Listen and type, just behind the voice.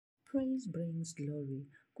Praise brings glory.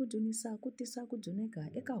 Ku dzunisa ku tisa ku dzuneka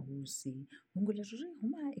eka hosi. Hungu leri ri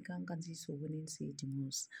huma eka nkandziyiso wa Nancy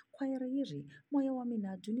Dimos. Khwayere yiri, moya wa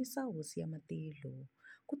mina dzunisa hosi ya matilo.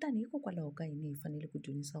 Kutani hikokwalaho ka yini hi fanele ku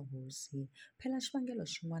dzunisa hosi. Phela xivangelo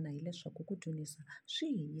xin'wana hileswaku ku dzunisa swi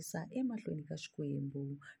hi yisa emahlweni ka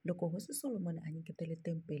Xikwembu. Loko Hosi Solomoni a nyiketele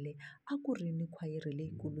tempele a ku ri ni khwayere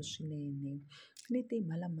leyikulu swinene ni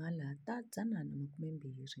timhalamhala ta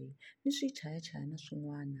 120 ni swichayachayana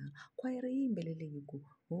swin'wana. Khwayere yi yimbelele hi ku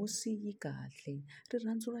hosi yi kahle,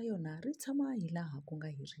 rirhandzu ra yona ri tshama hi laha ku nga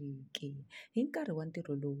heriki. Hi nkarhi wa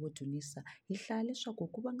ntirho lowu wo dzunisa hi hlaya leswaku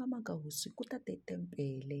ku vangama ka hosi ku ta te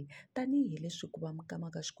tempele, tanihileswi ku vangama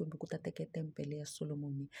ka Xikwembu ku ta teke tempele ya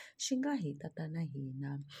Solomoni xi nga hi tata na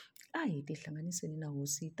hina. A hi tihlanganiseni na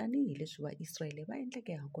hosi tanihileswi vaIsrayele va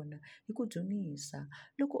endleke ha kona hi ku dzunisa.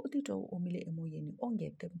 Loko u titwa u omile emoyeni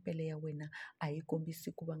onge tempele ya wena a yi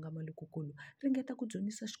kombisi ku vangama lokukulu, ringeta ku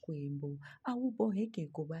dzunisa Xikwembu. A wu boheki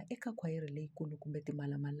ku va eka khwayere leyikulu kumbe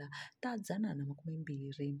timhalamhala ta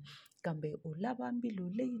 120, kambe u lava mbilu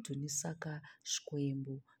leyi dzunisaka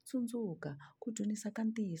Xikwembu. Tsundzuka, ku dzunisa ka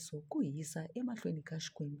ntiyiso ku hi yisa emahlweni ka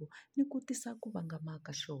Xikwembu ni ku tisa ku vangama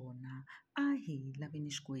ka xona. A hi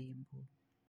laveni Xikwembu.